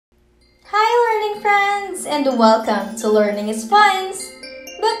morning, friends, and welcome to Learning is Fun's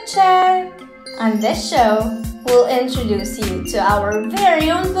Book Check. On this show, we'll introduce you to our very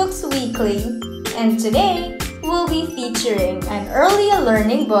own books weekly, and today we'll be featuring an early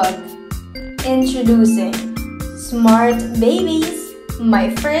learning book. Introducing Smart Babies,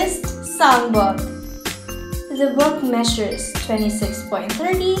 my first songbook. The book measures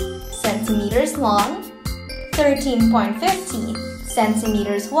 26.30 centimeters long, 13.50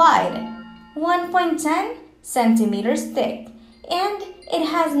 centimeters wide, 1.10 centimeters thick, and it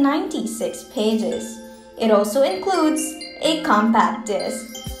has 96 pages. It also includes a compact disc.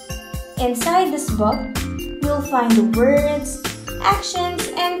 Inside this book, you'll find the words, actions,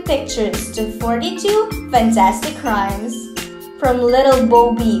 and pictures to 42 fantastic rhymes. From Little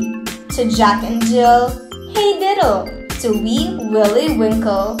Bo Peep to Jack and Jill, Hey Diddle to Wee Willie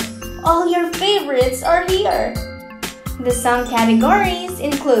Winkle, all your favorites are here. The song categories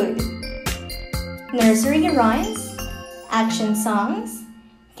include nursery rhymes, action songs,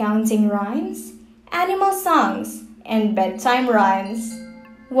 counting rhymes, animal songs, and bedtime rhymes.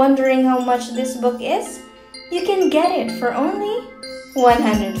 Wondering how much this book is? You can get it for only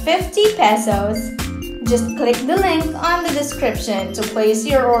 150 pesos. Just click the link on the description to place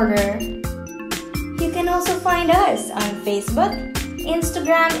your order. You can also find us on Facebook,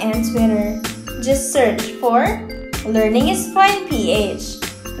 Instagram, and Twitter. Just search for Learning is Fun PH.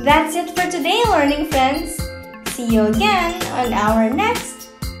 That's it for today, learning friends. See you again on our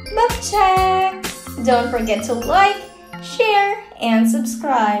next book check. Don't forget to like, share, and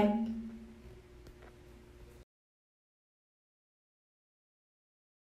subscribe.